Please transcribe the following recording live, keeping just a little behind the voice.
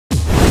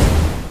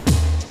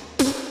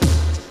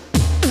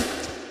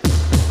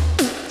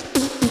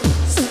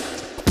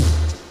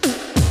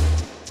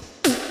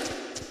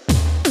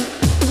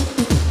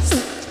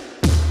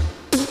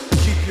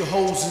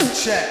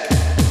check.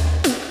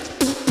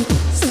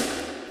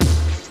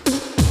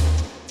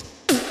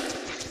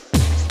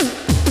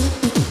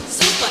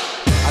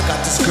 I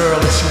got this girl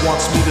and she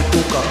wants me to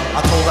duke her.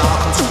 I told her I'll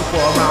come scoop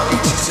her around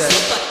 8, she said,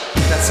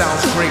 that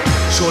sounds great,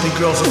 shorty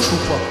girl's a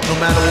trooper. No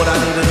matter what I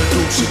need her to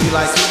do, she be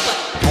like,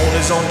 on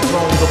his own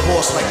throne, the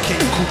boss like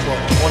King Cooper.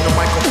 On the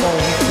microphone,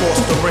 he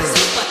flossed the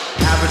ring.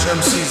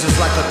 Average MCs is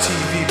like a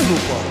TV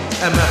blooper.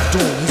 MF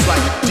Doom, he's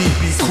like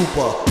DB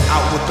Cooper.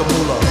 Out with the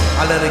moolah,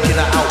 I let her get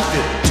her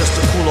outfit just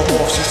to cool her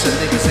off. She said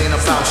niggas ain't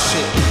about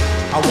shit.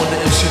 I wonder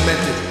if she meant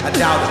it, I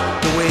doubt it.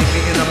 The way it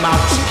be in her mouth,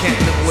 she can't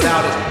live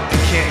without it.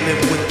 And can't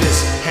live with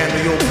this,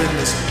 handle your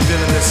business.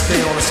 Villainous, stay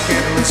on a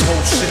scandalous,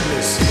 whole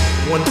shitless.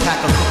 One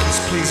pack of cookies,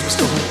 please,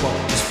 Mr. Hooper.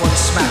 It's fun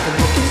smacking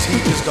rookies, he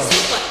is the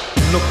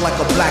look like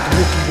a black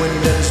rookie when he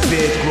let his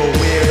beard grow.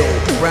 Weirdo,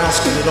 brown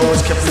skin, it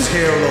always kept his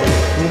hair low.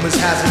 Rumors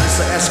has it it's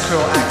an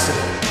S-curl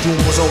accident. Doom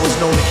was always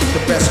known to keep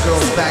the best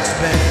girls' backs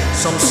bent.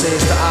 Some say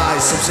it's the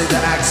eyes, some say the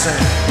accent.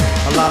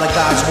 A lot of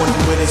guys wonder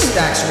where their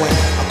stacks went.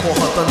 I call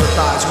her thunder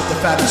thighs with the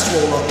fatty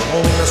swoller.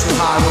 Only mess with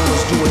high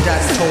rollers, do what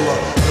daddy told her.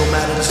 No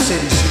matter the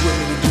city, she with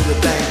me to do the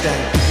dang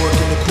dang.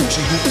 Working the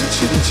coochie hoop to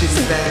chitty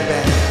chitty bang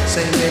bang.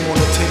 Same name on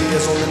the titty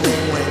as on the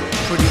name ring.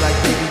 Pretty like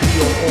Baby D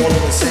or all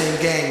in the same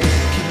gang.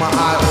 Keep my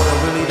eye on her,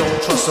 really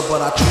don't trust her, but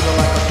I treat her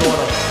like a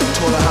daughter.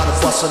 Taught her how to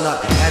bust a nut,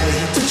 add the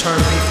heat to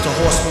turn beef to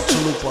horse meat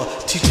chalupa.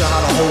 Teach her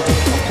how to hold it,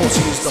 of course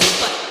he used the.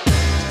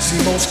 See,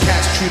 most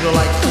cats treat her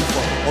like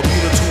Cooper, or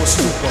beat her to a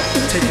snooper.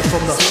 Take it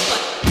from the.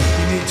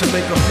 You need to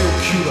make her feel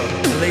cuter,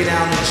 and lay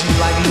down the G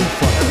like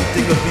Luther.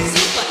 Everything will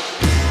be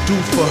do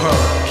for her.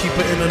 Keep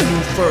her in a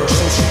new fur,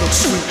 so she looks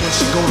sweet when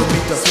she go to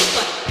meet the.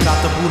 Got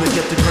the Buddha,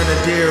 get the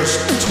grenadiers,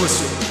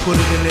 twist it, put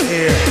it in the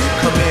air,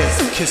 come in,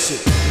 kiss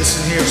it.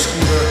 Listen here,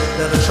 Scooter,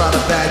 let her try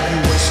to bag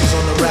you when she's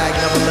on the rag,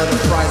 never let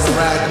her fry the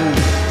ragu.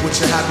 Which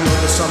you happy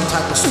under some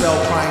type of spell,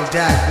 crying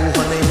dag, ooh,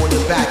 her name on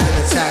your back and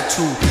a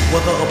tattoo.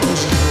 Whether a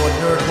bougie or a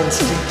nerd home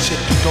street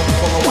chick, don't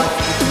call her wife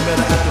if you met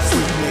her at the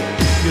freak nick.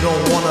 You don't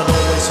want her,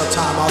 don't waste her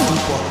time, I'll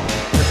dupe her.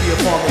 And be a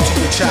father to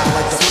your child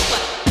like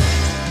the.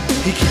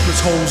 He keep his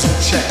hoes in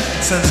check,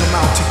 sends him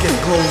out to get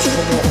glows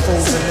from all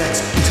frozen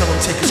necks. Tell him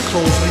take his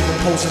clothes, leave him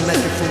posing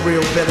naked for real.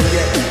 Better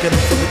yet, get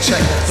him for the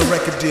check off the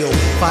record deal.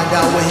 Find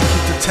out where he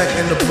keep the tech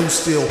and the blue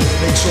steel.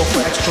 Make sure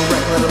for extra rec,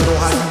 let him know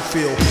how you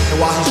feel.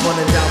 And while he's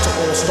running down to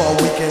All-Star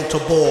Weekend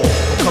to ball,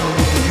 I'm coming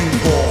with the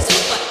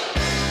U-ball.